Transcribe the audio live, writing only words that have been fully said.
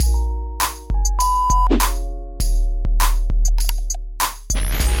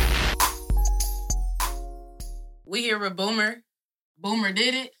we here with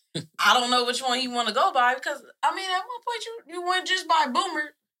Boomerdidit. I don't know which one you want to go by because, I mean, at one point you went just by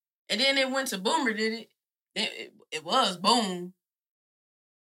Boomer, and then it went to Boomerdidit. It was Boom.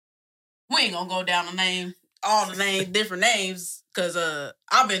 We ain't gonna go down all the names, different names, because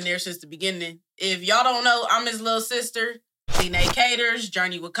I've been there since the beginning. If y'all don't know, I'm his little sister. D-Nay Caters,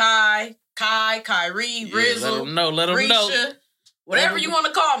 Journey with Kyrie, Rizzle, let him know. Whatever you want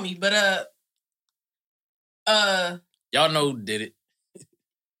to call me. But y'all know who did it.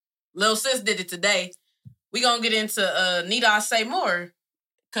 Lil Sis did it today. We gonna get into Need I Say More?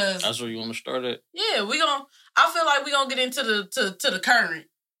 Cause that's where you want to start at? Yeah, I feel like we gonna get into the current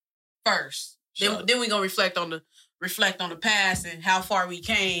first. Then we gonna reflect on the past and how far we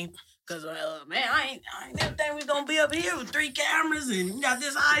came. Cause man, I ain't never think we gonna be up here with 3 cameras and we got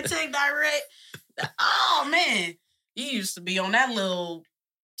this high tech direct. Oh man, you used to be on that little.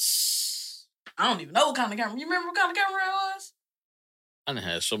 I don't even know what kind of camera. You remember what kind of camera it was? I done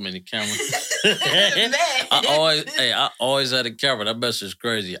had so many cameras. I always had a camera. That mess is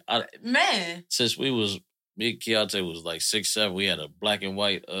crazy. Since me and Keontae was like 6, 7, we had a black and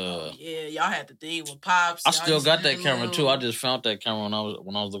white. Yeah, y'all had the thing with pops. I still got that camera too. I just found that camera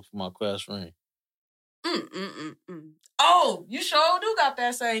when I was looking for my class ring. Oh, you sure do got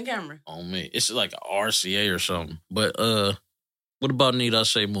that same camera on me. It's like an RCA or something. But what about Need I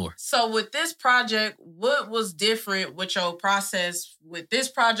Say More? So with this project, what was different with your process with this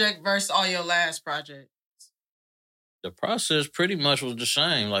project versus all your last projects? The process pretty much was the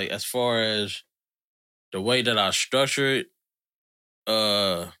same. Like as far as the way that I structure it,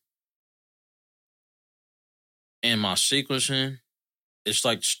 and my sequencing, it's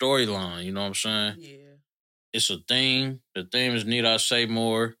like storyline, you know what I'm saying? Yeah. It's a theme. The theme is Need I Say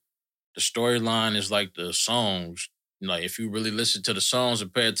More. The storyline is like the songs. Like if you really listen to the songs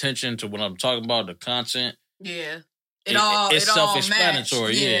and pay attention to what I'm talking about, the content. Yeah. It's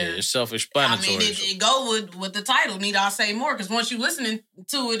self-explanatory. Yeah, it's self-explanatory. I mean, it go with the title, Need I Say More? Because once you listening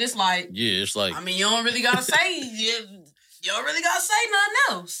to it, it's like... Yeah, it's like... I mean, you don't really got to say... you don't really got to say nothing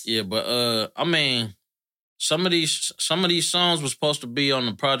else. Yeah, but, I mean, some of these songs was supposed to be on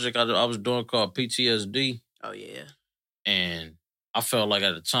the project I was doing called PTSD. Oh, yeah. And I felt like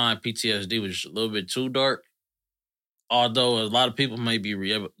at the time, PTSD was just a little bit too dark. Although a lot of people may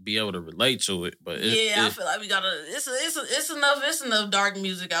be able to relate to it, but I feel like we gotta. It's enough dark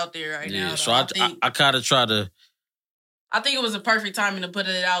music out there right now. Yeah, so I kind of try to. I think it was a perfect timing to put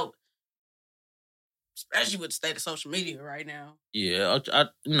it out, especially with the state of social media right now. Yeah,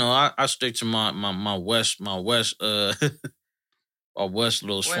 I stick to my West little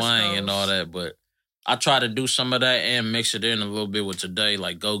swang and all that, but I try to do some of that and mix it in a little bit with today.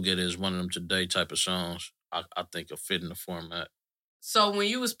 Like Go Get It is one of them today type of songs. I think will fit in the format. So when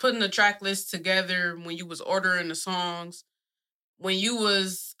you was putting the track list together, when you was ordering the songs, when you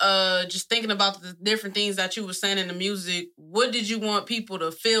was just thinking about the different things that you were saying in the music, what did you want people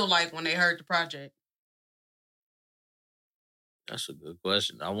to feel like when they heard the project? That's a good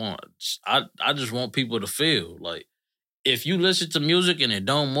question. I just want people to feel like if you listen to music and it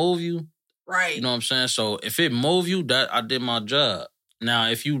don't move you, right? You know what I'm saying? So if it move you, that I did my job. Now,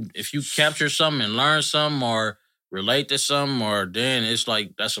 if you capture something and learn something or relate to something, or then it's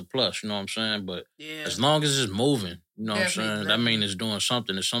like that's a plus, you know what I'm saying? But as long as it's moving, you know what I'm saying? That means it's doing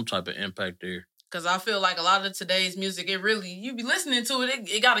something. There's some type of impact there. Because I feel like a lot of today's music, it really, you be listening to it,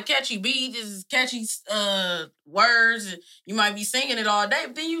 it got a catchy beat, it's catchy words, and you might be singing it all day,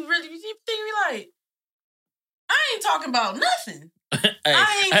 but then you like, I ain't talking about nothing.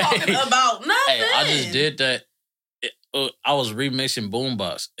 I ain't talking about nothing. Hey, I just did that. I was remixing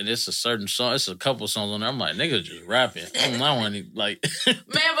Boombox, and it's a certain song. It's a couple songs on there. I'm like, nigga, just rapping. I want to like. Man,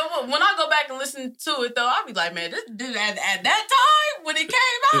 but when I go back and listen to it though, I'll be like, man, this dude at that time when it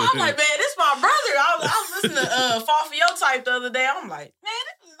came out, I'm like, man, this my brother. I was listening to Fall For Your Type the other day. I'm like, man,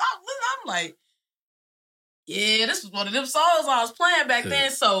 I'm like, yeah, this was one of them songs I was playing back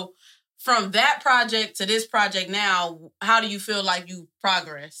then. So from that project to this project now, how do you feel like you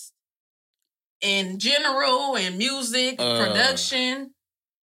progressed? In general, in music, production.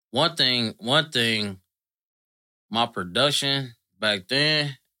 One thing, my production back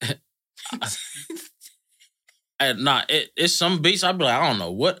then, it's some beats I'd be like, I don't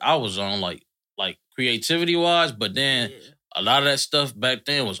know what I was on, like creativity wise, but then a lot of that stuff back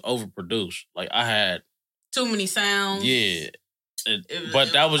then was overproduced. Like I had too many sounds. Yeah,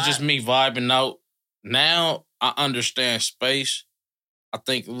 but that was just me vibing out. Now I understand space. I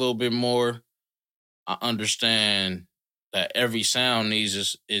think a little bit more. I understand that every sound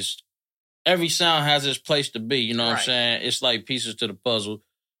every sound has its place to be. You know what I'm saying? It's like pieces to the puzzle.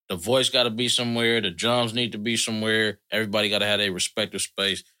 The voice got to be somewhere. The drums need to be somewhere. Everybody got to have their respective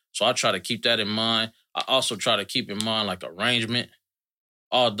space. So I try to keep that in mind. I also try to keep in mind like arrangement.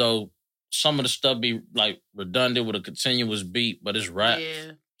 Although some of the stuff be like redundant with a continuous beat, but it's rap.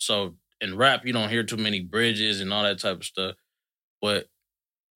 Yeah. So in rap, you don't hear too many bridges and all that type of stuff. But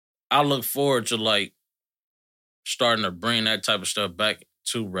I look forward to like starting to bring that type of stuff back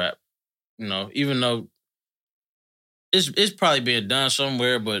to rap. You know, even though it's probably being done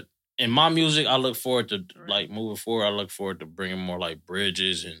somewhere, but in my music, I look forward to like moving forward. I look forward to bringing more like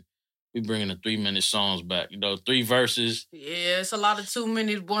bridges, and we bringing the 3-minute songs back. You know, 3 verses. Yeah, it's a lot of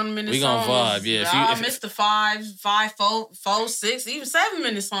 2-minute, 1-minute songs. We gonna vibe, yeah. I missed the 5, 4, 6, even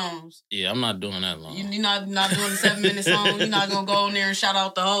 7-minute songs. Yeah, I'm not doing that long. You're not doing the 7-minute song. You're not gonna go in there and shout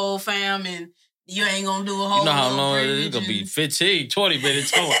out the whole fam, and you ain't gonna do a whole. You know how long it is? It's gonna be 15, 20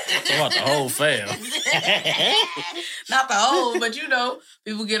 minutes. Talking about the whole fam. Not the whole, but you know,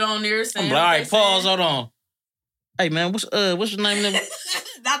 people get on there saying. I'm like, all right, pause, hold on. Hey man, what's your name?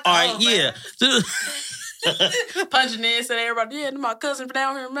 Not the all whole, right, yeah. Punching in, saying everybody, yeah, my cousin from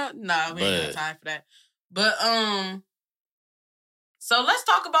down here. Nah, we ain't got time for that. But so let's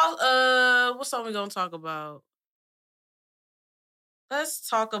talk about what song we gonna talk about? Let's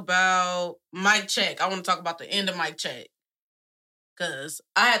talk about Mic Check. I want to talk about the end of Mic Check. Because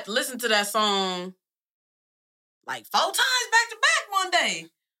I had to listen to that song like 4 times back to back one day.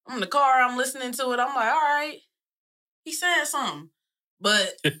 I'm in the car, I'm listening to it. I'm like, all right, he's saying something.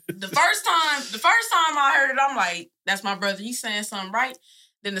 But the first time I heard it, I'm like, that's my brother. He's saying something right.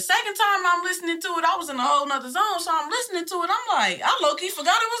 Then the second time I'm listening to it, I was in a whole nother zone. So I'm listening to it. I'm like, I low-key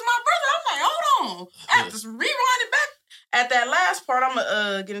forgot it was my brother. I'm like, hold on. I have to rewind it back. At that last part, I'm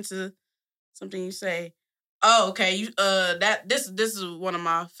gonna get into something you say. Oh, okay. You this is one of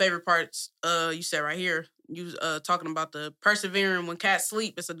my favorite parts. You said right here. You talking about the persevering when cats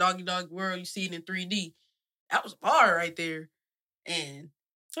sleep. It's a doggy world. You see it in 3D. That was a bar right there. And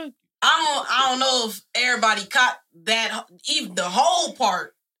I don't know if everybody caught that, even the whole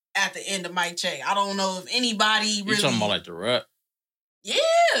part at the end of Mic Check. I don't know if anybody really. You talking about like the rap? Yeah,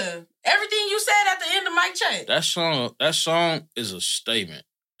 everything you said at the end of Mic Check. That song is a statement,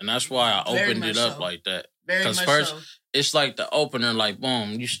 and that's why I opened it up like that. Very much first, so. It's like the opener, like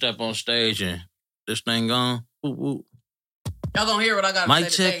boom, you step on stage and this thing gone. Woo, woo. Y'all gonna hear what I got to say Mic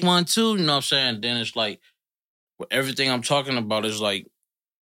Check today. 1, 2. You know what I'm saying? Then it's like everything I'm talking about is like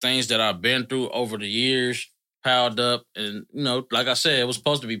things that I've been through over the years, piled up, and you know, like I said, it was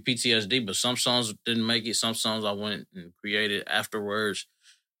supposed to be PTSD, but some songs didn't make it. Some songs I went and created afterwards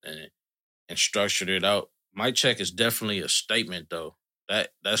and structured it out. Mic Check is definitely a statement, though.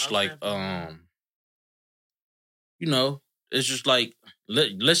 That's okay. Like you know, it's just like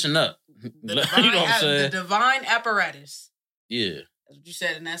listen up. Divine, you know what I'm saying? The divine apparatus. Yeah. That's what you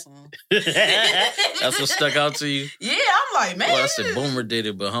said in that song. That's what stuck out to you? Yeah, I'm like, man. Well, I said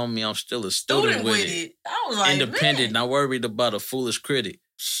Boomerdidit, but homie, I'm still a student with it. I was like, independent, man. Not worried about a foolish critic.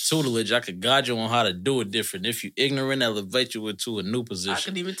 Tutelage, I could guide you on how to do it different. If you ignorant, elevate you into a new position. I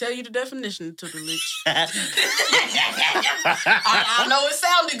could even tell you the definition of tutelage. I know it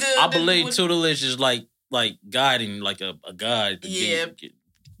sounded good. I believe tutelage is like guiding, like a guide to give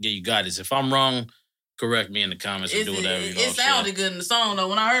you guidance. If I'm wrong, correct me in the comments and do whatever. You know it sounded good in the song, though.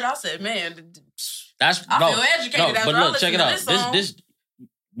 When I heard it, I said, man, I feel educated. No, but look, check it out. This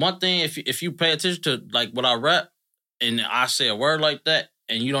one thing, if you pay attention to like what I rap and I say a word like that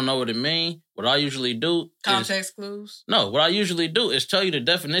and you don't know what it means, what I usually do context clues. No, what I usually do is tell you the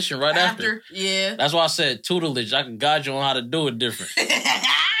definition right after. Yeah. That's why I said tutelage. I can guide you on how to do it different.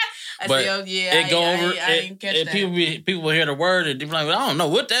 But I didn't catch that. People hear the word and they're like, I don't know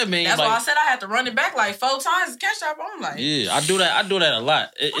what that means. That's why I said I had to run it back like 4 times to catch that. I'm like, yeah, I do that a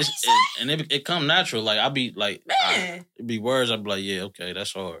lot. It come natural. Like I be like, man, it be words. I be like, yeah, okay,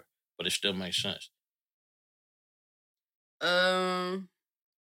 that's hard, but it still makes sense.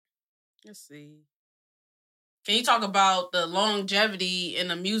 Let's see. Can you talk about the longevity in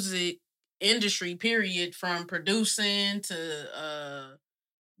the music industry? Period, from producing to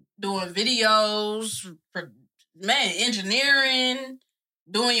doing videos, engineering,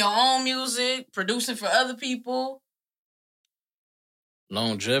 doing your own music, producing for other people.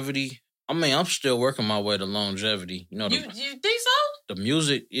 Longevity. I mean, I'm still working my way to longevity. You know, you think so? The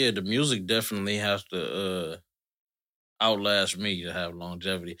music definitely has to outlast me to have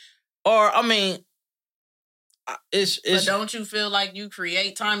longevity. Or I mean, it's. But don't you feel like you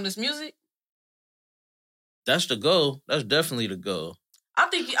create timeless music? That's the goal. That's definitely the goal. I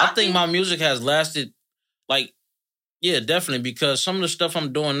think my music has lasted, like, yeah, definitely, because some of the stuff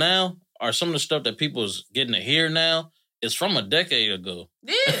I'm doing now or some of the stuff that people's getting to hear now it's from a decade ago.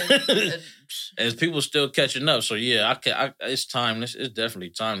 Yeah. As people still catching up. So yeah, it's timeless. It's definitely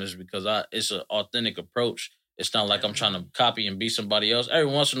timeless because it's an authentic approach. It's not like I'm trying to copy and be somebody else.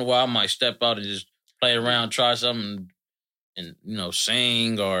 Every once in a while I might step out and just play around, try something and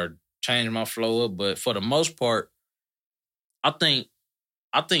sing or change my flow up. But for the most part, I think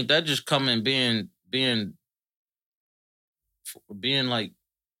that just coming being like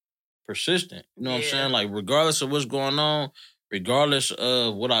persistent. You know what I'm saying? Like regardless of what's going on, regardless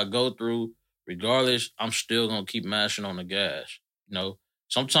of what I go through, regardless, I'm still gonna keep mashing on the gas.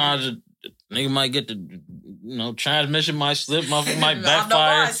 Sometimes the nigga might get the transmission might slip, might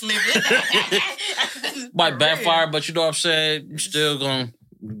backfire. Might backfire, but you know what I'm saying? You're still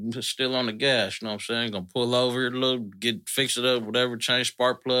on the gas, you know what I'm saying? Gonna pull over a little, fix it up, whatever, change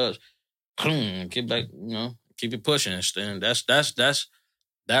spark plugs, get back, keep it pushing. And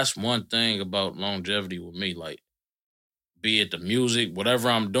that's one thing about longevity with me. Like, be it the music, whatever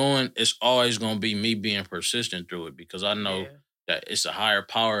I'm doing, it's always gonna be me being persistent through it because I know that it's a higher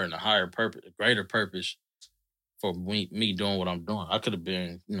power and a higher purpose, a greater purpose for me doing what I'm doing. I could have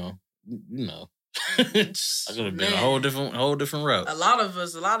been, I could have been a whole different route. A lot of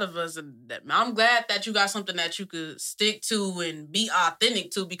us. I'm glad that you got something that you could stick to and be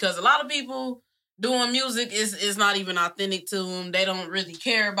authentic to because a lot of people doing music is not even authentic to them. They don't really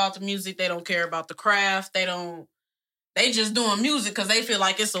care about the music. They don't care about the craft. They just doing music because they feel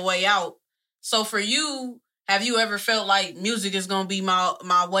like it's a way out. So for you, have you ever felt like music is gonna be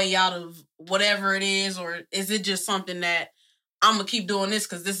my way out of whatever it is, or is it just something that I'm going to keep doing this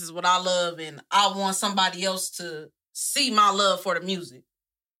because this is what I love and I want somebody else to see my love for the music?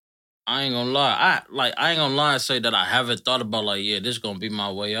 I ain't gonna lie. I ain't gonna lie and say that I haven't thought about this is gonna be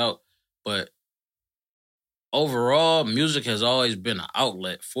my way out. But overall, music has always been an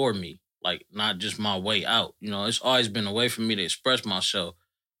outlet for me. Like, not just my way out. It's always been a way for me to express myself.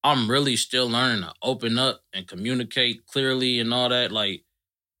 I'm really still learning to open up and communicate clearly and all that. Like,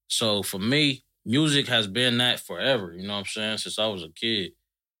 so for me, music has been that forever, you know what I'm saying? Since I was a kid.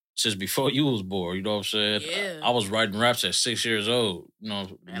 Since before you was born, you know what I'm saying? Yeah. I was writing raps at 6 years old, And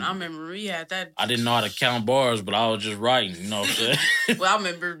I remember we had that. I didn't know how to count bars, but I was just writing, you know what I'm saying? Well, I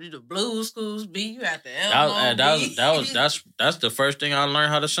remember the Blues Schools beat. You had the that's the first thing I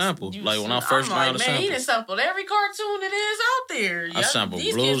learned how to sample. When I first learned how to sample. He done sampled every cartoon that is out there. I sampled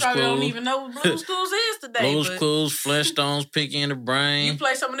These Blues kids probably Clues. don't even know what Blues Schools is today. Blues Clues, Flintstones, Pinky and the Brain. You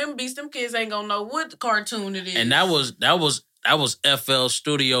play some of them beats, them kids ain't gonna know what cartoon it is. And that was FL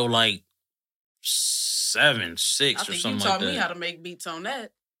Studio 7, 6 or something like that. You taught me how to make beats on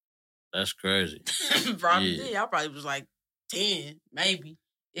that. That's crazy. Probably did. I probably was 10, maybe,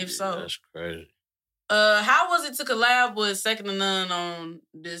 if so. That's crazy. How was it to collab with Second to None on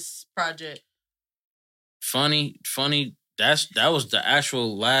this project? Funny. That was the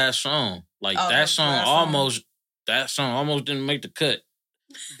actual last song. That song almost didn't make the cut.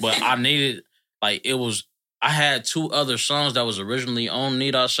 But I needed I had 2 other songs that was originally on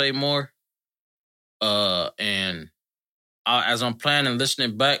Need I Say More. And as I'm playing and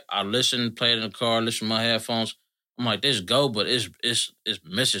listening back, I listened, played in the car, listened to my headphones. I'm like, this go, but it's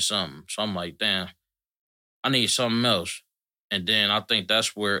missing something. So I'm like, damn, I need something else. And then I think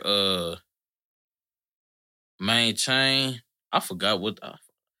that's where Maintain. I forgot what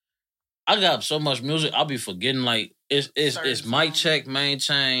I got so much music. I'll be forgetting it's Mic Check,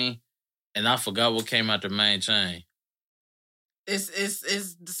 Maintain, and I forgot what came after Maintain. It's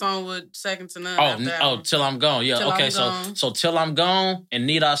the song with Second to None. Till I'm Gone. Yeah, okay. So Till I'm Gone and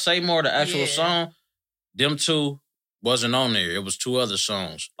Need I Say More, the actual song, them 2 wasn't on there. It was 2 other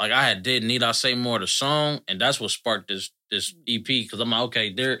songs. I did Need I Say More, the song, and that's what sparked this EP because I'm like,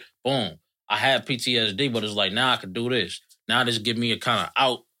 okay, there, boom. I had PTSD, but it's now I could do this. Now this give me a kind of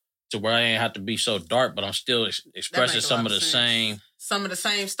out to where I ain't have to be so dark, but I'm still expressing some of the same. Some of the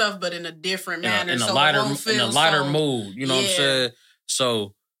same stuff, but in a different manner. In a lighter mood, you know what I'm saying?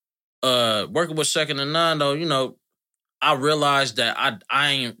 So, working with Second to None, though, I realized that I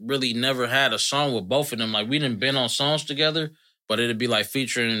ain't really never had a song with both of them. We done been on songs together, but it'd be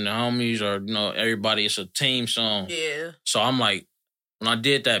featuring the homies or, everybody. It's a team song. Yeah. So I'm when I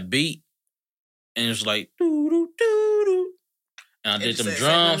did that beat, and it's doo-doo-doo-doo, and I did them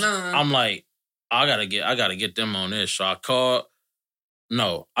drums, I'm I gotta get them on this. So I called.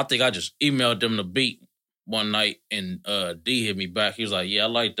 No, I think I just emailed them the beat one night, and D hit me back. He was like, "Yeah, I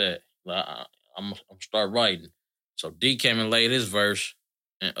like that. I'm start writing." So D came and laid his verse,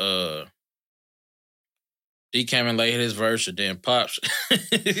 and and then Pops,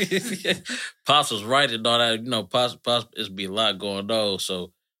 Pops was writing all that. Pops, it's be a lot going on.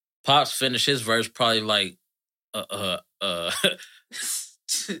 So Pops finished his verse probably I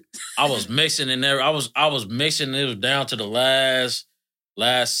was mixing in there. I was mixing it down to the last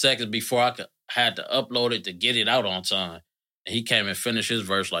second before I had to upload it to get it out on time. And he came and finished his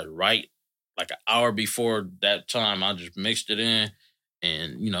verse like an hour before that time. I just mixed it in,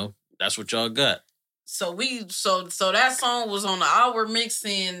 and that's what y'all got. So that song was on the hour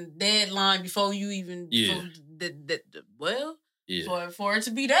mixing deadline before you even for it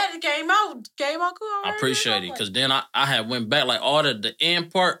to be that, it came out cool. I appreciate it because then I had went back like all the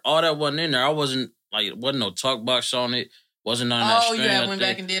end part, all that wasn't in there. I wasn't like wasn't no talk box on it. Wasn't none of that. Oh, you had went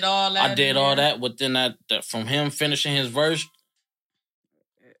back and did all that. I did all that within that from him finishing his verse.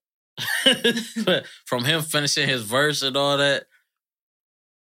 From him finishing his verse and all that.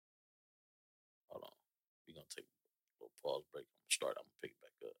 Hold on, we're gonna take a little pause break. I'm gonna pick it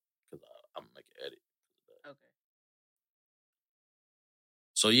back up because I'm gonna make an edit. Okay.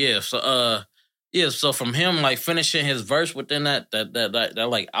 So from him like finishing his verse within that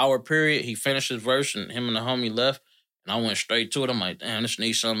like hour period, he finished his verse and him and the homie left, and I went straight to it. I'm like, damn, this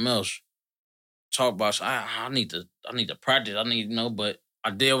needs something else. Talk about I need to practice. I need but I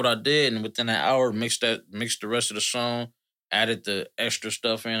did what I did, and within that hour, mixed the rest of the song, added the extra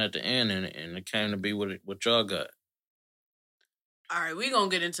stuff in at the end, and it came to be what y'all got. All right, we're gonna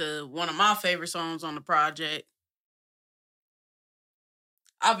get into one of my favorite songs on the project.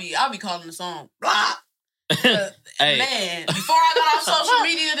 I'll be calling the song blah. Hey. Man, before I got off social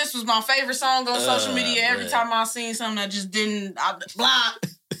media, this was my favorite song on social media. Every time I seen something that just didn't blah.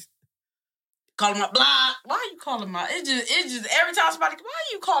 Calling my blah. Why are you calling my? It just every time somebody. Why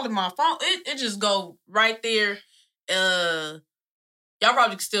are you calling my phone? It just go right there. Y'all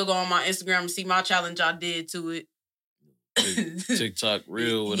probably can still go on my Instagram and see my challenge I did to it. TikTok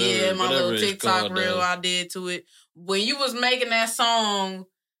reel, whatever. Yeah, my whatever little TikTok reel I did to it. When you was making that song,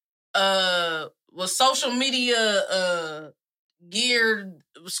 was social media geared?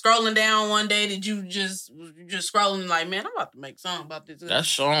 Scrolling down one day, did you just scrolling like, man, I'm about to make a song about this? That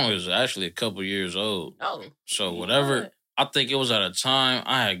song is actually a couple years old. Oh, so whatever. What? I think it was at a time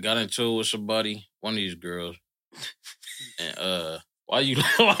I had got into it with somebody, one of these girls, and why you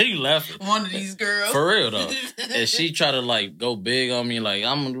laughing? One of these girls, for real though. And she tried to like go big on me, like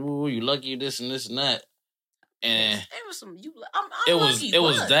you lucky this and this and that, and it was some it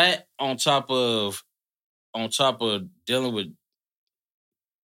was that on top of dealing with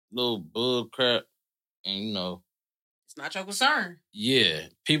little bull crap, and it's not your concern. Yeah,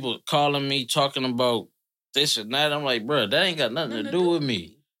 people calling me talking about this and that. I'm like, bro, that ain't got nothing to do with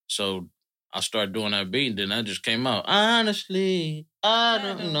me. So I started doing that beat, and then that just came out. Honestly, I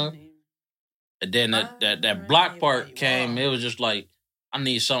don't know. And then that block part came. It was just like I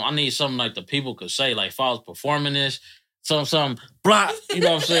need something like the people could say. Like if I was performing this, some block. You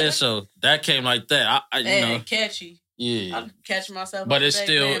know what I'm saying? So that came like that. I catchy. Yeah, I'm catching myself. But it's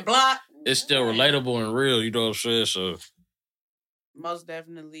still block. It's still relatable and real. You know what I'm saying? So most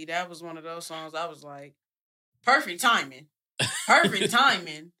definitely, that was one of those songs. I was like, perfect timing, perfect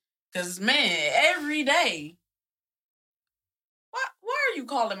timing. Because man, every day, why are you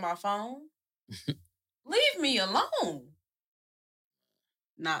calling my phone? Leave me alone.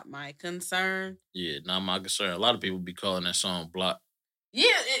 Not my concern. Yeah, not my concern. A lot of people be calling that song block.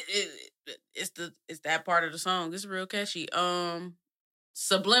 Yeah, it's that part of the song. It's real catchy.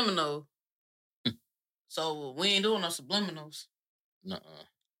 Subliminal. So we ain't doing no subliminals. Nuh-uh.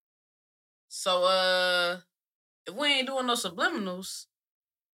 So if we ain't doing no subliminals,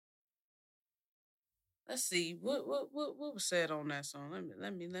 let's see what was said on that song.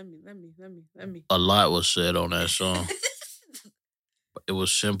 Let me. A lot was said on that song. It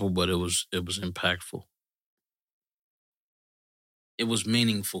was simple, but it was impactful. It was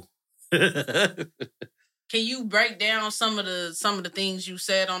meaningful. Can you break down some of the things you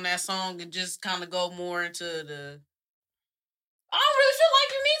said on that song and just kind of go more into the? I don't really feel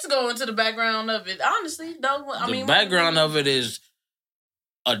like you need to go into the background of it. Honestly, though, the background of it is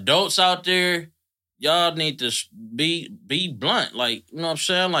adults out there. Y'all need to be blunt. Like, you know what I'm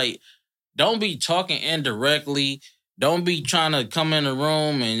saying? Like, don't be talking indirectly. Don't be trying to come in the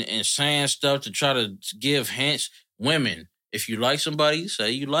room and saying stuff to try to give hints. Women, if you like somebody,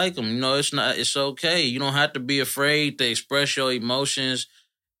 say you like them. You know, it's okay. You don't have to be afraid to express your emotions.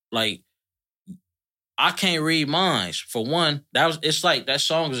 Like, I can't read minds. For one, it's like that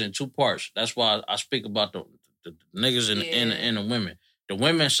song is in two parts. That's why I speak about the niggas and the women. The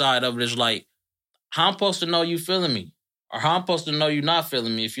women's side of it is like, how I'm supposed to know you feeling me? Or how I'm supposed to know you not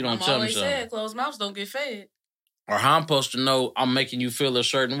feeling me if you don't tell me something? Said, closed mouths don't get fed. Or how I'm supposed to know I'm making you feel a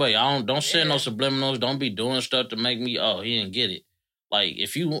certain way. Don't send no subliminals. Don't be doing stuff to make me, he didn't get it. Like,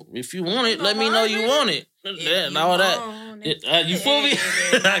 if you want it, let me know you want it. and all that. You feel me?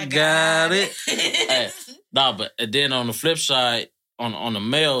 I got it. Hey, but then on the flip side, on the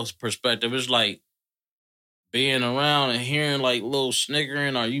male's perspective, it's like being around and hearing like little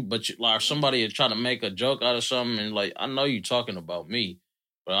snickering, like somebody is trying to make a joke out of something, and like I know you talking about me,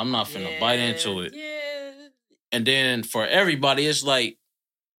 but I'm not finna bite into it. Yeah. And then for everybody, it's like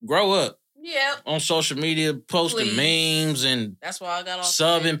grow up. Yeah. On social media, posting memes and that's why I got off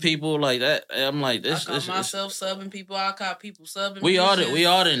subbing people like that. I'm like this. I call myself subbing people. I call people subbing. We all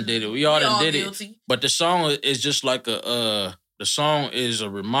didn't did it. We all did it. But the song is just like the song is a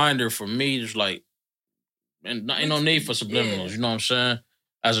reminder for me. It's like, and ain't no need for subliminals. Yeah. You know what I'm saying?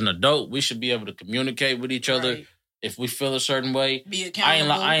 As an adult, we should be able to communicate with each other. If we feel a certain way, be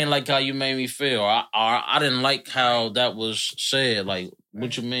accountable. I ain't like how you made me feel. I didn't like how that was said. Like,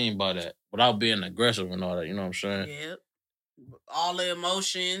 what you mean by that? Without being aggressive and all that, you know what I'm saying? Yep. All the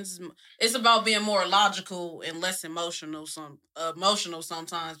emotions. It's about being more logical and less emotional. Emotional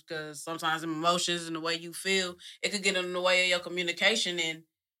sometimes, because sometimes emotions and the way you feel, it could get in the way of your communication, and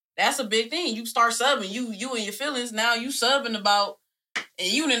that's a big thing. You start subbing, you and your feelings. Now you subbing about, and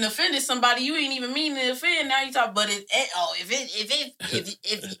you done offended somebody you ain't even mean to offend. Now you talk, but if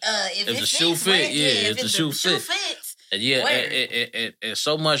the shoe fit, if the shoe fits. And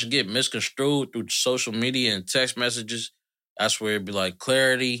so much get misconstrued through social media and text messages. That's where it'd be like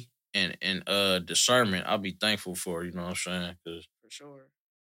clarity and discernment. I'll be thankful for, you know what I'm saying? Cause for sure.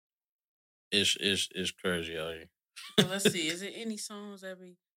 It's crazy out here. Well, let's see. Is it any songs that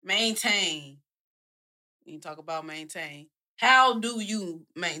we maintain? You talk about maintain. How do you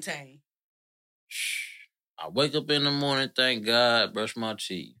maintain? I wake up in the morning, thank God, brush my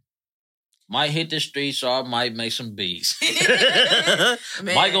teeth. Might hit the streets, or I might make some beats.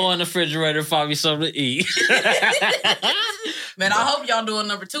 Might go in the refrigerator, find me something to eat. Man, I hope y'all doing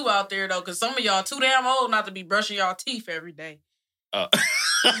number 2 out there, though, because some of y'all too damn old not to be brushing y'all teeth every day.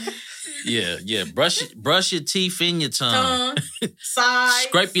 Yeah. Brush your teeth in your tongue. Sides.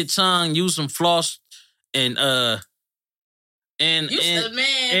 Scrape your tongue, use some floss, and water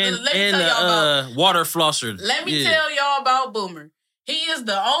flosser. Let me tell y'all about Boomer. He is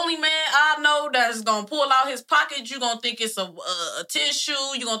the only man I know that's gonna pull out his pocket. You gonna think it's a tissue.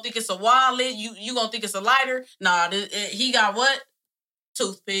 You gonna think it's a wallet. You gonna think it's a lighter. Nah, he got what?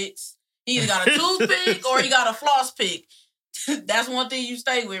 Toothpicks. He either got a toothpick or he got a floss pick. That's one thing you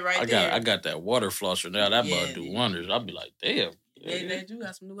stay with there. I got that water flosser now. That about do wonders. I'll be like, damn. Yeah, they do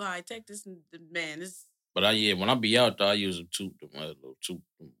got some new high tech. This. But when I be out there, I use a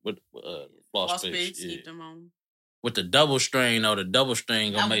with floss picks. Keep them on. With the double string, the double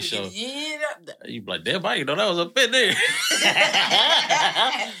string gonna make sure. You be like, damn, I didn't know that was up in there.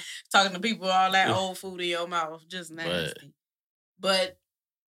 Talking to people, all that old food in your mouth, just nasty. But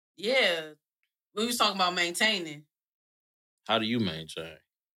yeah, we was talking about maintaining. How do you maintain?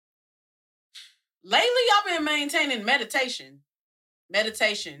 Lately, I've been maintaining meditation,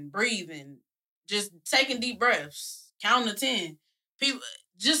 breathing, just taking deep breaths, counting to 10. People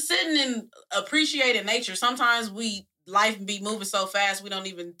just sitting and appreciating nature. Sometimes life be moving so fast we don't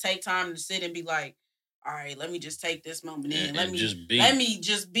even take time to sit and be like, all right, let me just take this moment in. Let me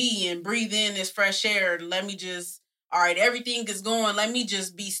just be and breathe in this fresh air. All right, everything is going. Let me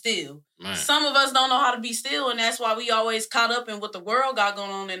just be still. Man. Some of us don't know how to be still, and that's why we always caught up in what the world got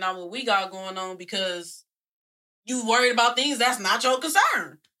going on and not what we got going on, because you worried about things that's not your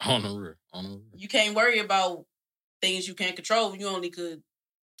concern. On the real. You can't worry about things you can't control. You only could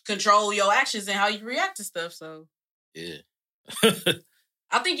control your actions and how you react to stuff. So yeah,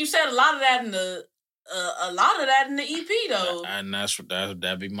 I think you said a lot of that in the EP though. And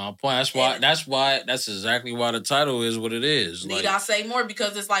that'd be my point. That's exactly why the title is what it is. Need I say more?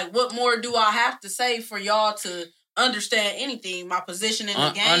 Because it's like, what more do I have to say for y'all to understand anything? My position in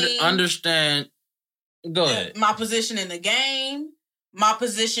the game. Understand. Go ahead. My position in the game. My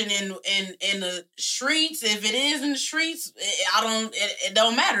position in the streets. If it is in the streets, it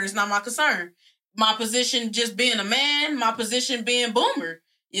don't matter. It's not my concern. My position just being a man. My position being Boomer.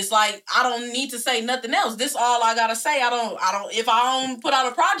 It's like, I don't need to say nothing else. This all I gotta say. I don't. If I don't put out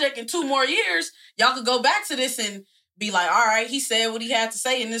a project in 2 more years, y'all could go back to this and be like, all right, he said what he had to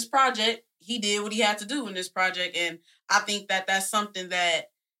say in this project. He did what he had to do in this project. And I think that that's something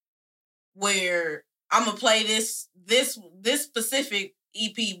that where I'm gonna play this specific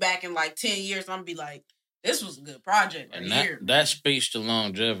EP back in like 10 years. I'm gonna be like, this was a good project. And that speaks to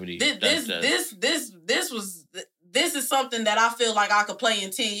longevity. This is something that I feel like I could play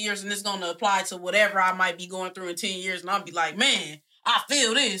in 10 years, and it's going to apply to whatever I might be going through in 10 years. And I'll be like, man, I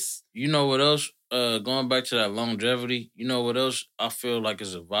feel this. You know what else? Going back to that longevity, you know what else I feel like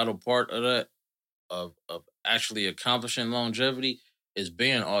is a vital part of that? of actually accomplishing longevity is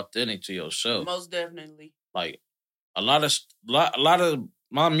being authentic to yourself. Most definitely. Like a lot of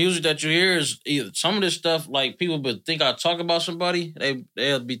my music that you hear is either some of this stuff like people would think I talk about somebody.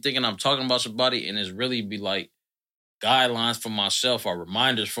 They'll be thinking I'm talking about somebody, and it's really be like guidelines for myself or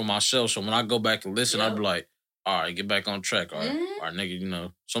reminders for myself. So when I go back and listen, I'll be like, all right, get back on track. All right, all right, nigga, you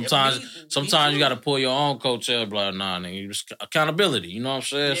know. Sometimes you got to pull your own coattail. Be like, nah, nigga, just accountability. You know what I'm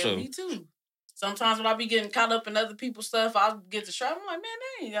saying? Yeah, me too. Sometimes when I be getting caught up in other people's stuff, I get distracted. I'm like, man,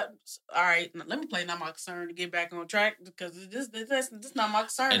 they ain't got... All right, let me play Not My Concern to get back on track because this not my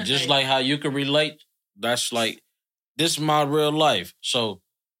concern. And just like how you can relate, that's like, this is my real life. So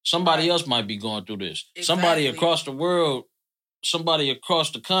somebody else might be going through this. Exactly. Somebody across the world, somebody across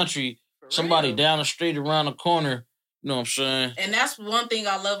the country, somebody down the street, around the corner. You know what I'm saying? And that's one thing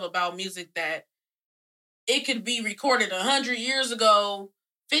I love about music, that it could be recorded 100 years ago,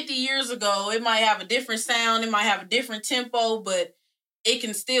 50 years ago. It might have a different sound. It might have a different tempo, but it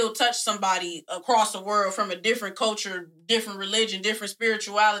can still touch somebody across the world from a different culture, different religion, different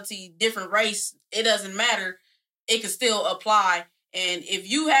spirituality, different race. It doesn't matter. It can still apply. And if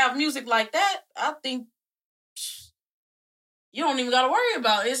you have music like that, I think you don't even got to worry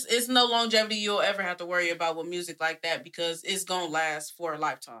about it. It's no longevity you'll ever have to worry about with music like that because it's going to last for a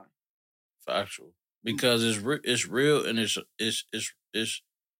lifetime. Factual. Because it's real and it's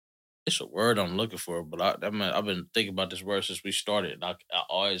a word I'm looking for, but I've been thinking about this word since we started. And I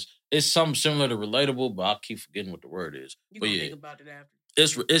always, it's something similar to relatable, but I keep forgetting what the word is. You gonna think about it after.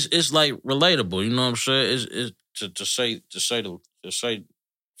 It's like relatable. You know what I'm saying? It's to say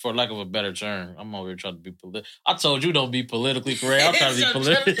for lack of a better term. I'm over here trying to be political. I told you don't be politically correct. I'm trying to be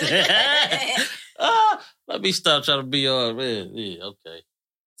political. Let me stop trying to be man. Yeah, okay.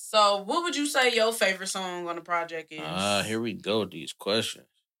 So, what would you say your favorite song on the project is? Here we go with these questions.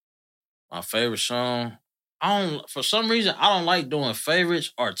 My favorite song. For some reason, I don't like doing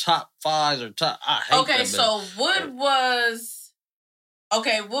favorites or top fives or top. I hate that. Okay, so what was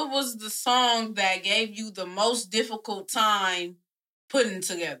the song that gave you the most difficult time putting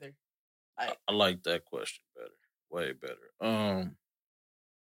together? I like that question better. Way better.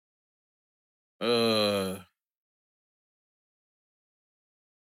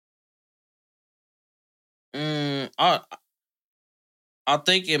 I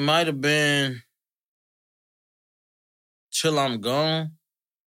think it might have been Till I'm Gone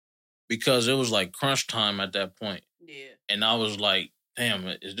because it was like crunch time at that point. Yeah. And I was like, damn,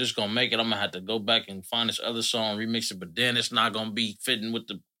 is this going to make it? I'm going to have to go back and find this other song, remix it, but then it's not going to be fitting with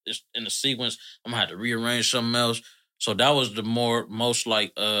in the sequence. I'm going to have to rearrange something else. So that was the most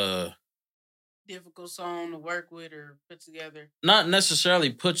like difficult song to work with or put together. Not necessarily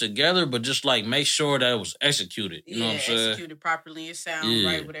put together, but just like make sure that it was executed. You know what I'm saying? Executed properly. It sounds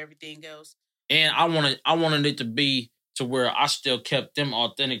right with everything else. And I wanted it to be to where I still kept them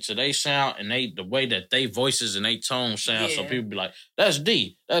authentic to their sound and the way that they voices and they tone sound. So people be like, that's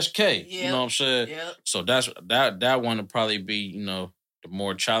D, that's K. You know what I'm saying? Yep. So that's that one would probably be, you know, the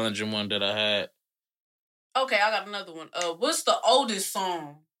more challenging one that I had. Okay, I got another one. What's the oldest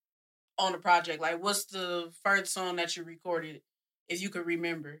song on the project? Like, what's the first song that you recorded, if you could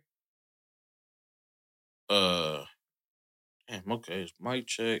remember? Damn, okay. It's mic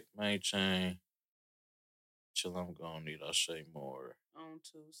check, maintain. Till I'm gone, need I say more? On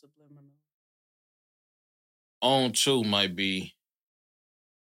 2, subliminal. On 2 might be.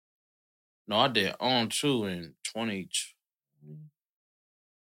 No, I did On 2 in 2020.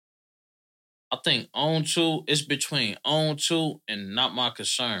 I think On 2, it's between On 2 and Not My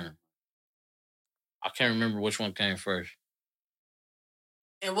Concern. I can't remember which one came first.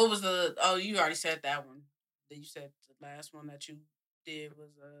 And what was you already said that one. You said the last one that you did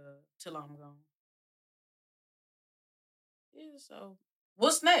was Till I'm Gone. Yeah, so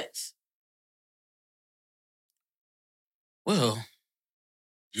what's next? Well,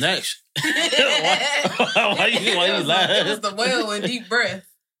 next. why you laughing? It was the well and deep breath.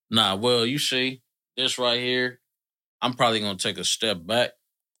 Nah, well, you see, this right here, I'm probably gonna take a step back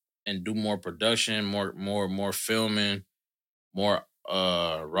and do more production, more filming, more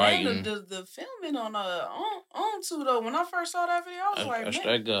writing. Man, the filming on 2 though. When I first saw that video, I was like, that's man,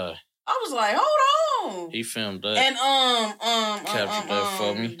 that guy. I was like, hold on. He filmed that. And captured that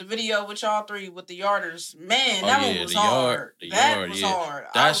for me. The video with y'all 3 with the Yarders. Man, that one was hard. That was hard.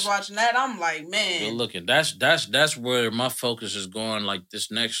 I was watching that. I'm like, man. Good looking. That's where my focus is going. Like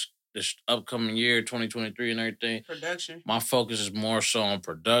this upcoming year, 2023 and everything. Production. My focus is more so on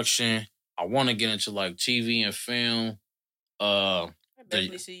production. I want to get into like TV and film. I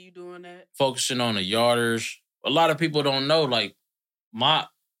definitely see you doing that. Focusing on the Yarders. A lot of people don't know, like,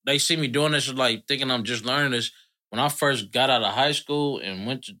 they see me doing this, like thinking I'm just learning this. When I first got out of high school and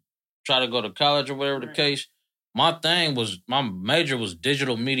went to try to go to college or whatever the case, my major was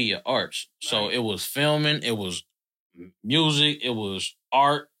digital media arts. So it was filming, it was music, it was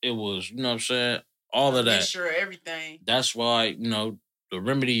art, it was, you know what I'm saying? All of that. Sure, everything. That's why, the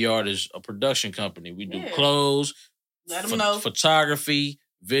Remedy Yard is a production company. We do clothes, let them know, photography,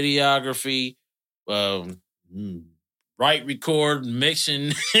 videography, write, record,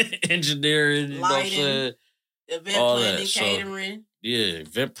 mixing, engineering, lighting, event planning, catering.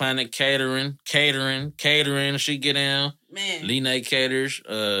 Event planning, catering. She get down. Man. Line Caters.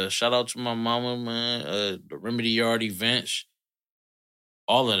 Shout out to my mama, man. The Remedy Yard events.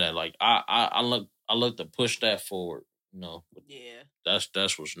 All of that. Like I look to push that forward. Yeah.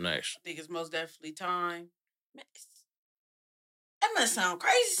 That's what's next. I think it's most definitely time. Man, that must sound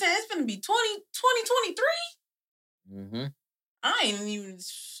crazy saying it's gonna be 2023. Mm-hmm. I ain't even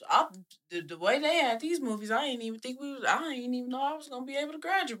the way they had these movies. I ain't even know I was gonna be able to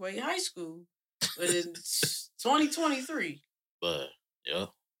graduate high school. But it's 2023. But yeah,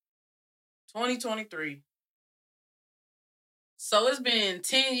 2023. So it's been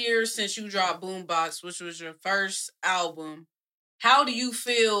 10 years since you dropped Boombox, which was your first album. How do you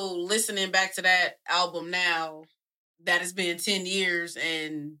feel listening back to that album now that it's been 10 years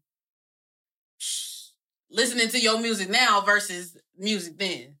and listening to your music now versus music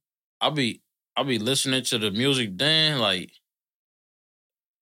then? I'll be listening to the music then, like,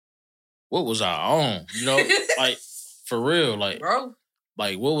 what was I on? Like, for real, like, bro,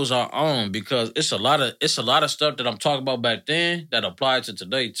 like what was I on? Because it's a lot of stuff that I'm talking about back then that applies to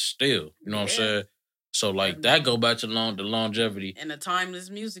today still. You know what I'm saying? So like that go back to the longevity and the timeless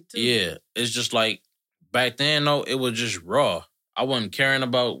music too. Yeah, it's just like back then though, it was just raw. I wasn't caring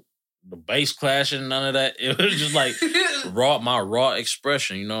about the bass clashing, none of that. It was just like my raw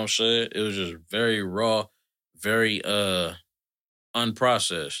expression, you know what I'm saying? It was just very raw, very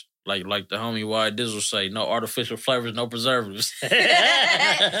unprocessed. Like the homie Y Dizzle say, no artificial flavors, no preservatives.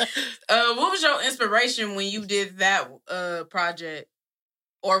 What was your inspiration when you did that project?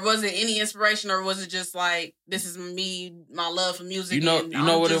 Or was it any inspiration, or was it just like, this is me, my love for music, you know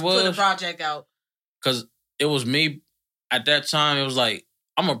what it was? Put a project out? Because it was me at that time. It was like,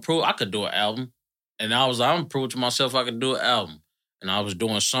 I'm gonna prove I could do an album, and I'm gonna prove to myself I could do an album. And I was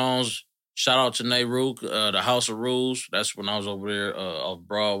doing songs. Shout out to Nehru, the House of Rules. That's when I was over there off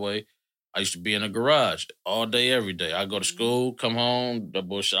Broadway. I used to be in the garage all day, every day. I go to school, come home, the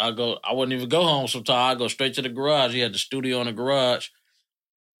bullshit. I wouldn't even go home sometimes. I go straight to the garage. He had the studio in the garage.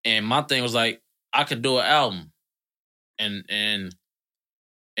 And my thing was like, I could do an album. And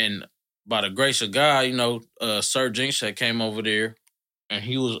by the grace of God, Sir Jinx had came over there, and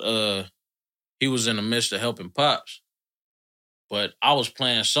he was in the midst of helping Pops. But I was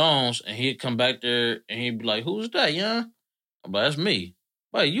playing songs, and he'd come back there, and he'd be like, "Who's that, yeah?" I'm like, "That's me."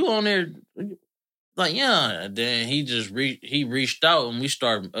 Like, you on there? Like, yeah. And then he just reached out, and we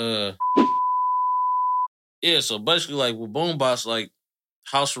started. Yeah. So basically, like with Boombox, like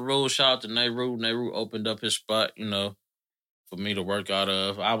House of Rules. Shout out to Nehru. Nehru opened up his spot, for me to work out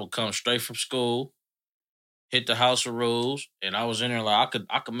of. I would come straight from school, hit the House of Rules, and I was in there like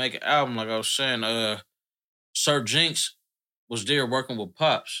I could make an album. Like I was saying, Sir Jinx was there working with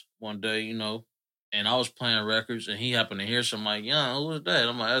Pops one day, and I was playing records, and he happened to hear something like, "Yeah, who was that?"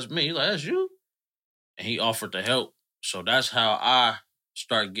 I'm like, "That's me." He's like, "That's you?" And he offered to help. So that's how I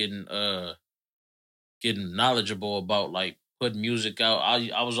start getting knowledgeable about like putting music out.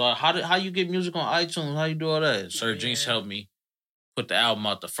 I was like, how you get music on iTunes? How you do all that? Sir Jinx helped me put the album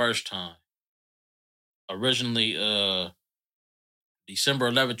out the first time. Originally,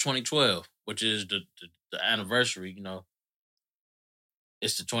 December 11th, 2012, which is the anniversary,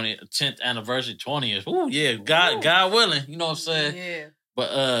 It's the 10th anniversary, 20th. Ooh, yeah, God willing, you know what I'm saying? Yeah.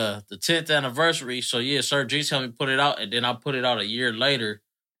 But the 10th anniversary, so yeah, Sir Jinx helped me put it out, and then I put it out a year later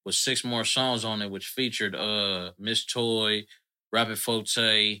with 6 more songs on it, which featured Miss Toy, Rapid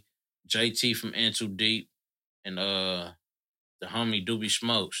Forte, JT from In Too Deep, and the homie Doobie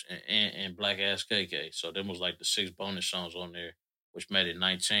Smokes and Black Ass KK. So them was like the 6 bonus songs on there, which made it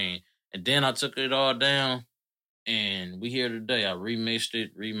 19. And then I took it all down, and we here today. I remixed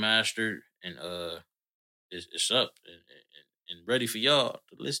it, remastered, and it's up and ready for y'all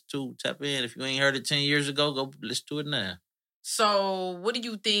to listen to. Tap in. If you ain't heard it 10 years ago, go listen to it now. So what do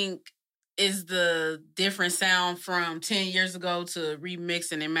you think is the different sound from 10 years ago to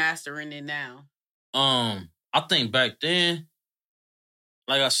remixing and mastering it now? I think back then,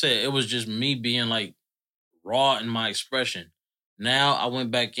 like I said, it was just me being like raw in my expression. Now I went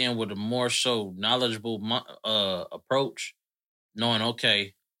back in with a more so knowledgeable approach, knowing,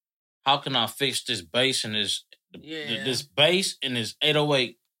 okay, how can I fix this bass and this bass and this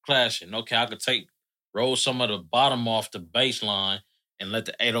 808 clashing? Okay, I could roll some of the bottom off the bass line and let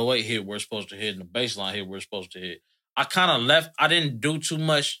the 808 hit where it's supposed to hit and the bass line hit where it's supposed to hit. I didn't do too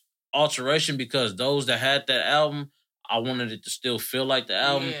much alteration because those that had that album, I wanted it to still feel like the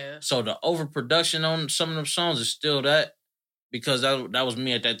album. Yeah. So the overproduction on some of them songs is still that because that was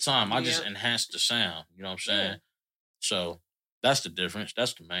me at that time. I just enhanced the sound. You know what I'm saying? Yeah. So that's the difference.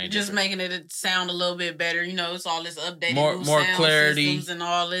 That's the main difference. Just making it sound a little bit better. You know, it's all this updated more sound clarity systems and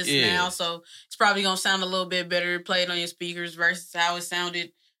all this now. So it's probably going to sound a little bit better played on your speakers versus how it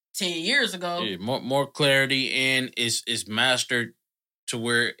sounded 10 years ago. Yeah, more clarity, and it's mastered to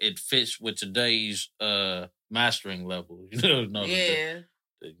where it fits with today's mastering level. You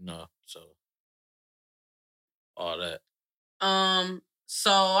know, so all that.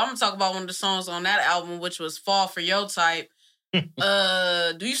 So I'm gonna talk about one of the songs on that album, which was "Fall for Your Type." Do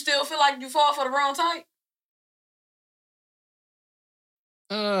you still feel like you fall for the wrong type?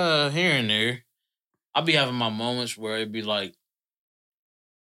 Here and there, I'll be having my moments where it'd be like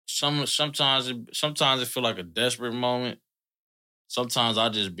sometimes it feel like a desperate moment. Sometimes I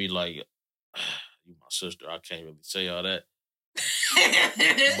just be like, "You my sister." I can't really say all that,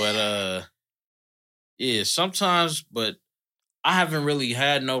 but yeah, sometimes. But I haven't really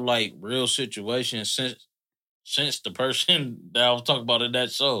had no like real situation since the person that I was talking about in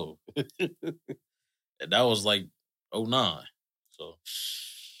that show. And that was like 2009. So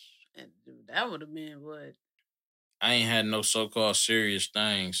that would have been what? I ain't had no so-called serious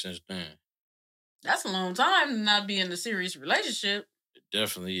thing since then. That's a long time to not be in a serious relationship. It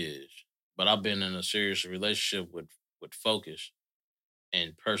definitely is. But I've been in a serious relationship with focus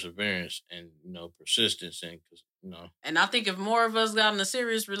and perseverance and, persistence and, And I think if more of us got in a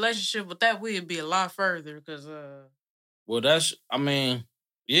serious relationship with that, we'd be a lot further because... Well,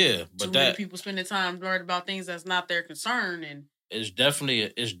 yeah. But too many people spending time worried about things that's not their concern. And it's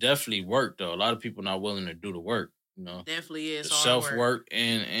definitely work, though. A lot of people not willing to do the work, Definitely is the self-work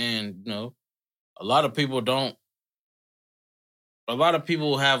and a lot of people don't... A lot of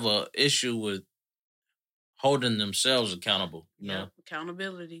people have a issue with holding themselves accountable,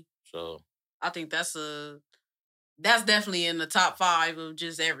 accountability. So I think that's definitely in the top 5 of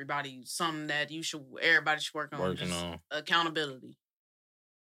just everybody. Something that everybody should work on. Working on accountability.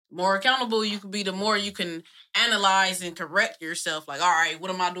 More accountable you can be, the more you can analyze and correct yourself. Like, all right,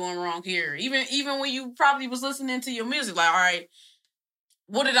 what am I doing wrong here? Even when you probably was listening to your music, like, all right,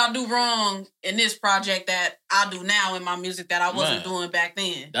 what did I do wrong in this project that I do now in my music that I wasn't doing back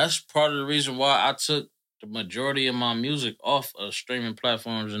then? That's part of the reason why I took the majority of my music off of streaming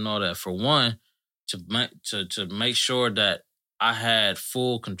platforms and all that. For one, to make sure that I had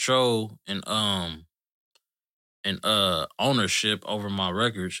full control and ownership over my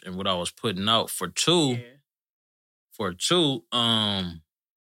records and what I was putting out. For two,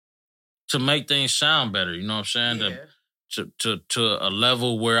 to make things sound better. You know what I'm saying? Yeah. To a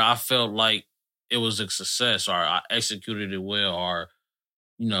level where I felt like it was a success, or I executed it well, or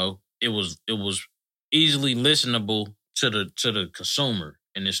it was easily listenable to the consumer,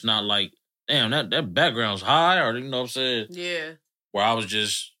 and it's not like, damn, that background's high, or you know what I'm saying? Yeah. Where I was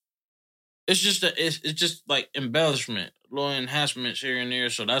just, it's just like embellishment, little enhancements here and there.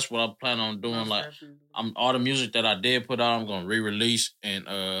 So that's what I plan on doing. Most like, definitely. All the music that I did put out, I'm gonna re-release, and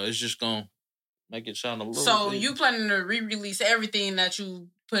it's just gonna make it sound a little. So you planning to re-release everything that you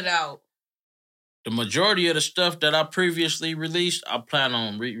put out? The majority of the stuff that I previously released, I plan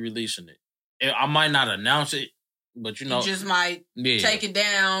on re-releasing it. I might not announce it, but you just might take it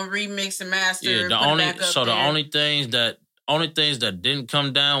down, remix and master. Yeah, the only things that didn't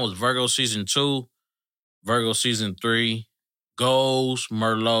come down was Virgo Season 2, Virgo Season 3, Goals,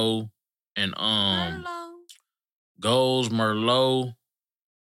 Merlot, and Goals, Merlot,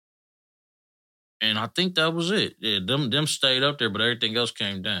 and I think that was it. Yeah, them stayed up there, but everything else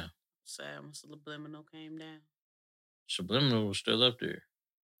came down. Sad when Subliminal came down. Subliminal was still up there.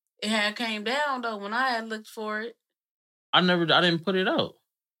 It had came down though when I had looked for it. I didn't put it out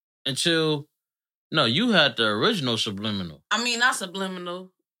until. No, you had the original Subliminal. I mean, not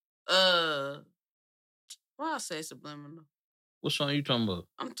Subliminal. Why I say Subliminal? What song are you talking about?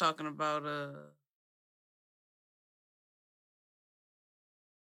 I'm talking about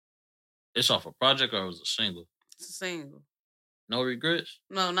It's off a project or it was a single? It's a single. No Regrets?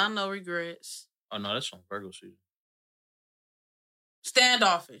 No, not No Regrets. Oh no, that's on Virgo Season.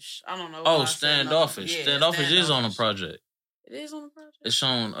 Standoffish. I don't know. Oh, Standoffish. Yeah, Standoffish is on a project. It is on a project?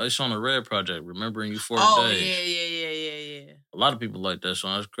 It's on a Red project, Remembering Euphoric Days. Yeah. A lot of people like that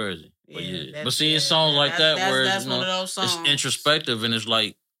song. That's crazy. But yeah. But see, it's songs like that where that's one of those songs. It's introspective and it's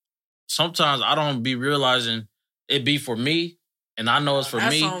like sometimes I don't be realizing it be for me. And I know it's for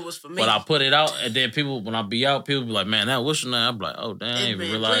me, song was for me, but I put it out, and then people, when I be out, people be like, "Man, that what's your name?" I'm like, "Oh, damn, I didn't even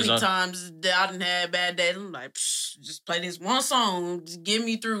realize." Plenty times that I done had bad days. I'm like, just play this one song, just get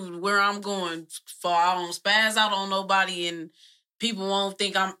me through where I'm going, for I don't spaz out on nobody, and people won't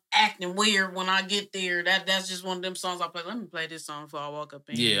think I'm acting weird when I get there. That's just one of them songs I play. Let me play this song before I walk up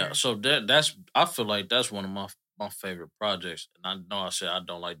in here. Yeah, so that's I feel like that's one of my favorite projects, and I know I said I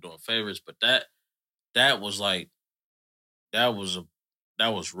don't like doing favorites, but that was like that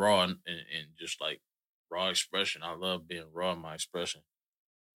was raw and just like raw expression. I love being raw in my expression.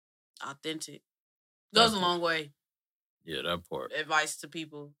 Authentic. Goes a long way. Yeah, that part. Advice to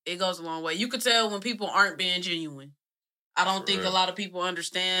people. It goes a long way. You could tell when people aren't being genuine. I don't think a lot of people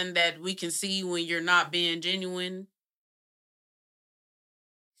understand that we can see when you're not being genuine.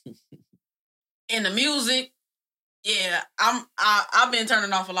 In the music, yeah, I've been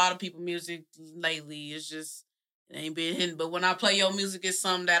turning off a lot of people's music lately. It's just, it ain't been hitting. But when I play your music, it's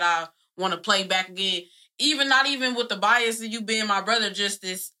something that I want to play back again. Even not even with the bias of you being my brother, just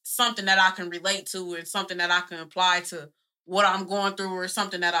this something that I can relate to and something that I can apply to what I'm going through or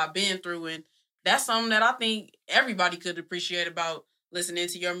something that I've been through. And that's something that I think everybody could appreciate about listening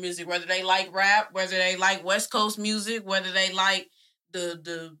to your music, whether they like rap, whether they like West Coast music, whether they like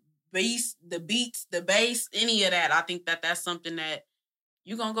the beats, the bass, any of that. I think that that's something that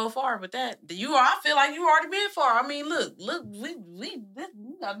you're going to go far with that. I feel like you already been far. I mean, look, we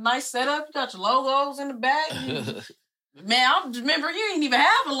got a nice setup. You got your logos in the back. Man, I remember you didn't even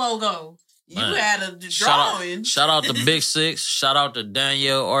have a logo. Man. You had a drawing. Shout out to Big Six. Shout out to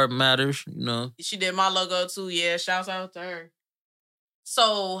Danielle Art Matters. You know, she did my logo too. Yeah, shouts out to her.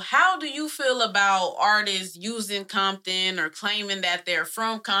 So, how do you feel about artists using Compton or claiming that they're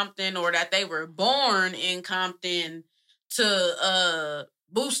from Compton or that they were born in Compton to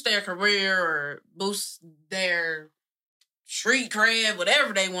boost their career or boost their street cred,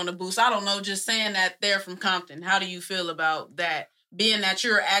 whatever they want to boost? I don't know, just saying that they're from Compton. How do you feel about that? Being that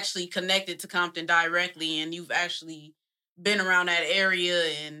you're actually connected to Compton directly and you've actually been around that area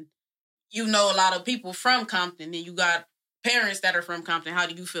and you know a lot of people from Compton and you got parents that are from Compton. How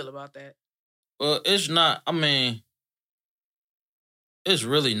do you feel about that? Well, it's not, I mean, it's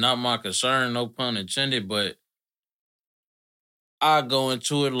really not my concern, no pun intended, but I go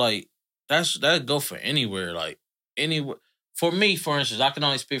into it like, that go for anywhere, like, anywhere. For me, for instance, I can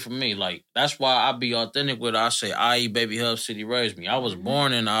only speak for me. Like, that's why I be authentic with it. I say, IE, baby, Hub City raised me. I was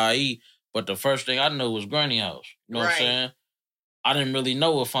born in IE, but the first thing I knew was Granny House. You know what I'm saying? I didn't really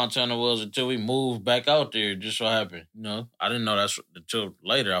know what Fontana was until we moved back out there. Just so happened, you know. I didn't know that's until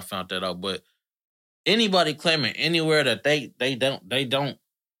later I found that out. But anybody claiming anywhere that they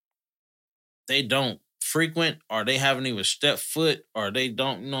don't frequent or they haven't even stepped foot or they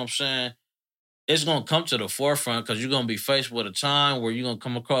don't, you know what I'm saying? It's gonna come to the forefront because you're gonna be faced with a time where you're gonna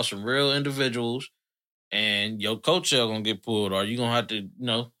come across some real individuals and your coattail gonna get pulled, or you're gonna have to, you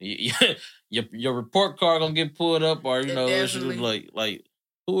know, your report card gonna get pulled up, or you know, it's like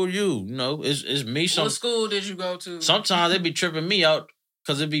who are you? You know, it's me. What school did you go to? Sometimes they be tripping me out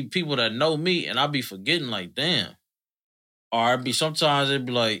because it be people that know me, and I be forgetting like, damn. Or it be sometimes it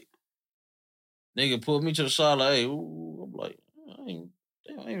be like, nigga pull me to the side like, hey, ooh, I'm like, I ain't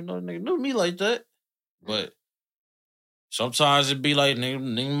even know nigga knew me like that, but. Sometimes it be like,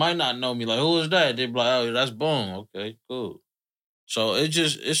 nigga might not know me. Like, who is that? They be like, oh, that's Boom. Okay, cool. So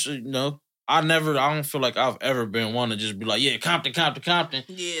it's you know, I don't feel like I've ever been one to just be like, yeah, Compton.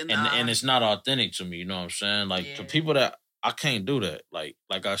 Yeah, nah. And it's not authentic to me, you know what I'm saying? Like, to people that, I can't do that. Like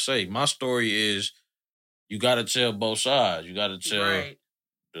I say, my story is, you got to tell both sides. You got to tell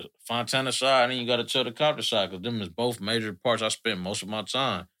the Fontana side, and then you got to tell the Compton side, because them is both major parts I spent most of my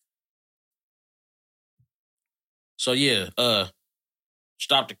time. So yeah,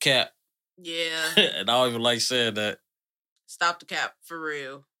 stop the cap. Yeah. And I don't even like saying that. Stop the cap, for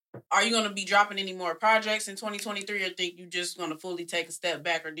real. Are you going to be dropping any more projects in 2023, or think you just going to fully take a step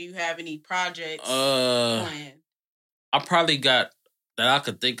back, or do you have any projects planned? I probably got, that I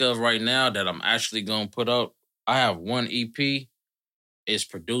could think of right now that I'm actually going to put out. I have one EP. It's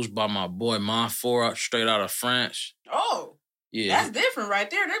produced by my boy Monfort, straight out of France. Oh. Yeah, that's different right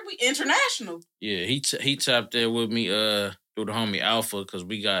there. That'd be international. Yeah, he tapped in with me through the homie Alpha, because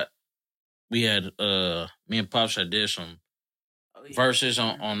we had me and Pops had did some verses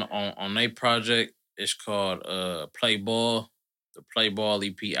on their project. It's called Play Ball, the Play Ball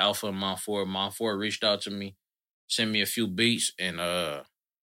EP. Alpha and Monfort reached out to me, sent me a few beats, and I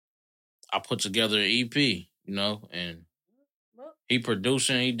put together an EP, you know, and he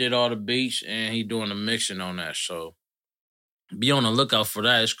producing, he did all the beats, and he doing the mixing on that. So be on the lookout for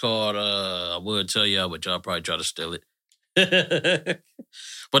that. It's called, I would tell y'all, but y'all probably try to steal it.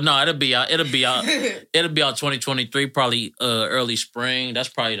 But no, it'll be out 2023, probably early spring. That's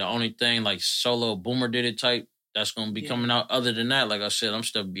probably the only thing, like solo Boomerdidit type, that's going to be coming out. Other than that, like I said, I'm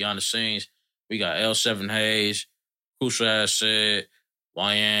still behind the scenes. We got L7 Hayes, Crucial Asset,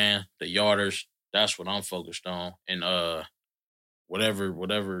 YN, the Yarders. That's what I'm focused on. And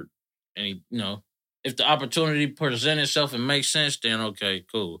whatever, any, if the opportunity presents itself and makes sense, then okay,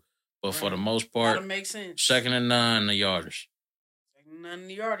 cool. But for the most part, gotta make sense. Second to none, the Yarders. Second to none,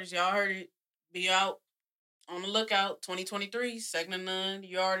 the Yarders. Y'all heard it. Be out on the lookout. 2023, second to none,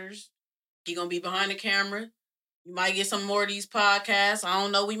 the Yarders. He gonna be behind the camera. You might get some more of these podcasts. I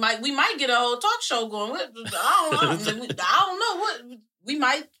don't know. We might get a whole talk show going. I don't know what we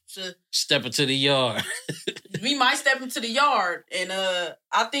might step into the yard. We might step into the yard, and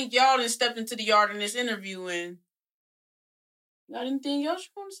I think y'all done stepped into the yard in this interview. And got anything else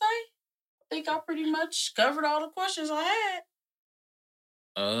you want to say? I think I pretty much covered all the questions I had.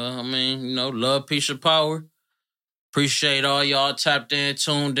 I mean, love, peace, and power. Appreciate all y'all tapped in,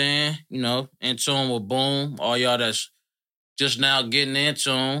 tuned in, in tune with Boom. All y'all that's just now getting in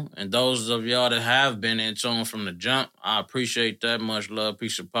tune, and those of y'all that have been in tune from the jump, I appreciate that. Much love,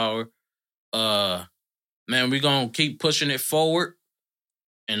 peace, and power. Man, we're going to keep pushing it forward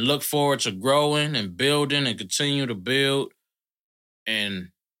and look forward to growing and building and continue to build. And,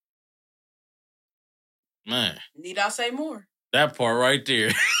 man. Need I say more? That part right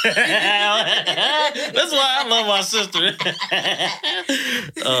there. That's why I love my sister.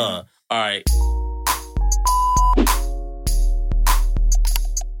 All right.